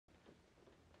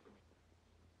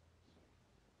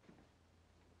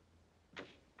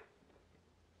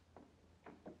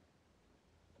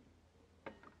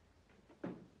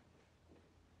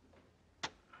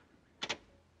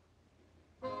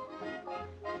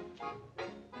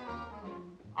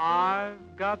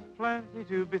I've got plenty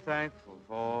to be thankful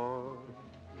for.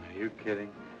 Are you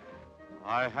kidding?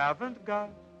 I haven't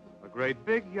got a great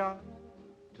big yacht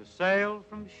to sail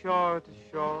from shore to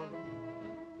shore.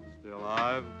 Still,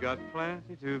 I've got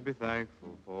plenty to be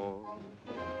thankful for.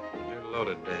 You're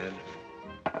loaded,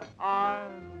 Dad.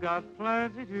 I've got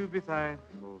plenty to be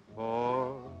thankful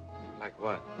for. Like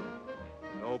what?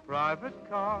 No private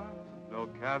car, no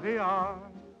caviar,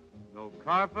 no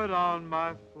carpet on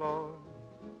my floor.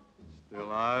 Still,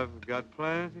 I've got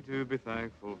plenty to be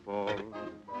thankful for.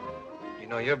 You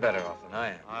know you're better off than I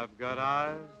am. I've got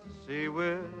eyes to see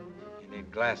with, You need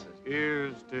glasses.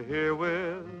 ears to hear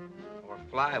with, Or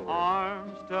fly with.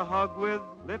 arms to hug with,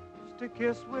 lips to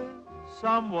kiss with,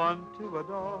 someone to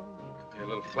adore. You're a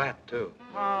little flat, too.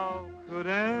 How could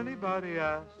anybody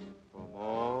ask for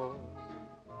more?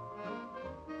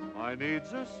 My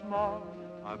needs are small,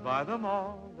 I buy them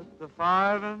all at the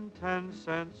 5 and 10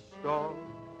 cent store.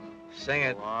 Sing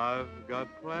it. Oh, I've got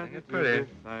plenty it to pretty. be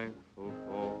thankful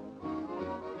for.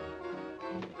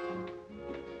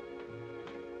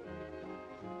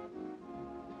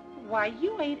 Why,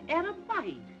 you ain't at a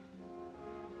bite.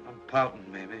 I'm pouting,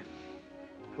 maybe.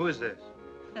 Who is this?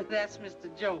 That's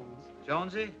Mr. Jones.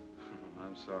 Jonesy?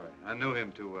 I'm sorry. I knew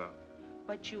him too well.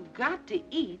 But you got to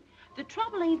eat. The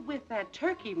trouble ain't with that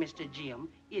turkey, Mr. Jim.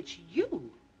 It's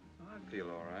you. I feel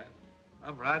all right.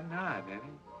 I'm riding high, baby.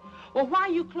 Well, why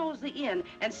you close the inn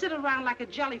and sit around like a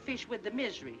jellyfish with the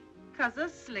misery? 'Cause a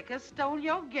slicker stole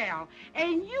your gal,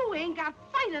 and you ain't got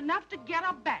fight enough to get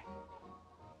her back.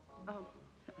 Oh,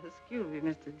 excuse me,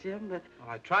 Mr. Jim, but Well,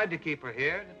 I tried to keep her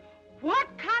here. what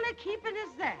kind of keeping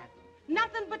is that?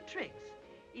 Nothing but tricks.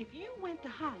 If you went to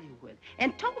Hollywood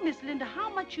and told Miss Linda how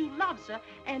much you loves her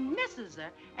and misses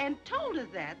her and told her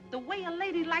that the way a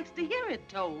lady likes to hear it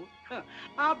told,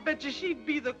 I'll bet you she'd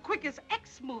be the quickest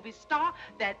ex-movie star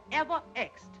that ever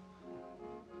exed.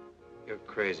 You're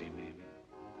crazy, maybe.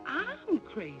 I'm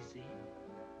crazy.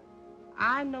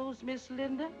 I knows Miss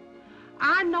Linda.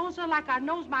 I knows her like I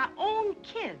knows my own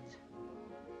kids.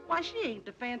 Why, she ain't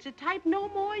the fancy type no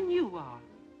more than you are.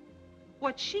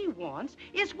 What she wants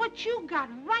is what you got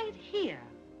right here.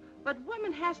 But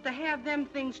women has to have them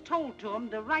things told to them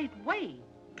the right way.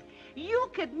 You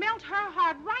could melt her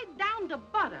heart right down to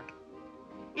butter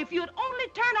if you'd only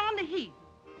turn on the heat.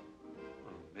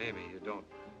 Well, maybe you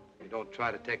don't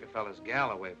try to take a fella's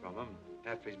gal away from him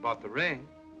after he's bought the ring.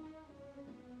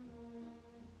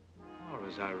 Or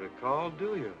as I recall,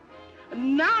 do you?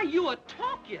 Now you are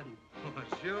talking. Well,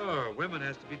 sure. Women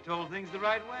has to be told things the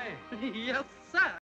right way. Yes, sir.